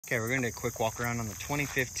Okay, we're going to do a quick walk around on the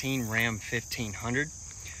 2015 Ram 1500.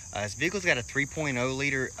 This vehicle's got a 3.0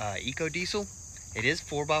 liter Eco Diesel. It is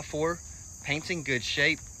 4x4, paint's in good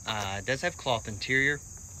shape, it does have cloth interior.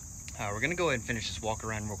 We're going to go ahead and finish this walk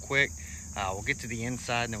around real quick. We'll get to the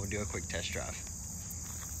inside and then we'll do a quick test drive.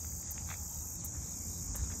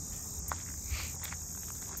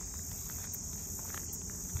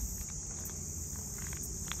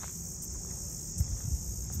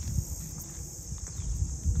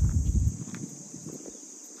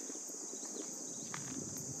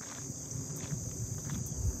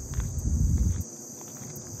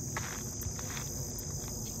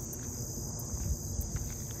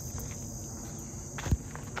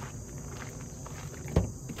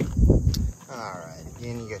 Alright,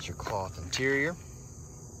 again you got your cloth interior.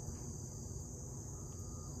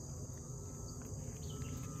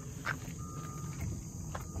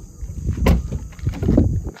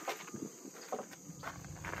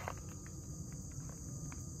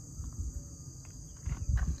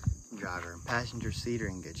 Driver and passenger seat are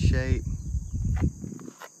in good shape.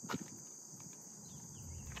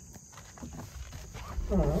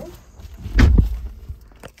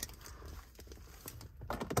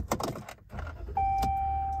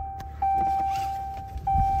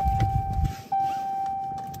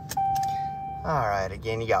 All right,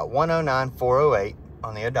 again, you got 109,408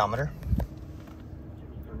 on the odometer.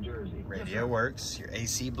 From Jersey. Radio works. Your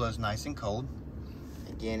AC blows nice and cold.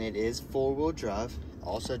 Again, it is four-wheel drive.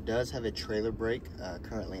 Also does have a trailer brake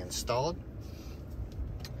currently installed.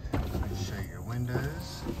 Let me show you your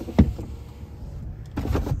windows.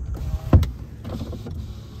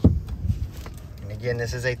 And again,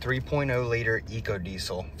 this is a 3.0 liter Eco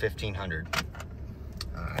Diesel 1500.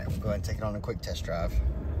 All right, we'll go ahead and take it on a quick test drive.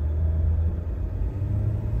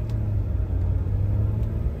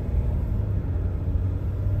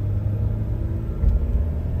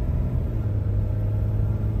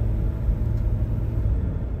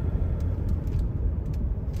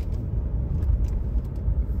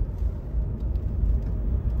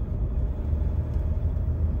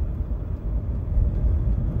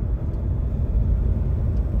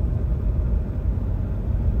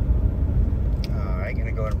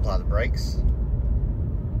 Gonna go ahead and apply the brakes.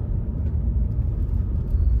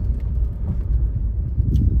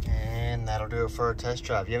 And that'll do it for our test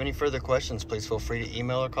drive. If you have any further questions, please feel free to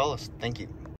email or call us. Thank you.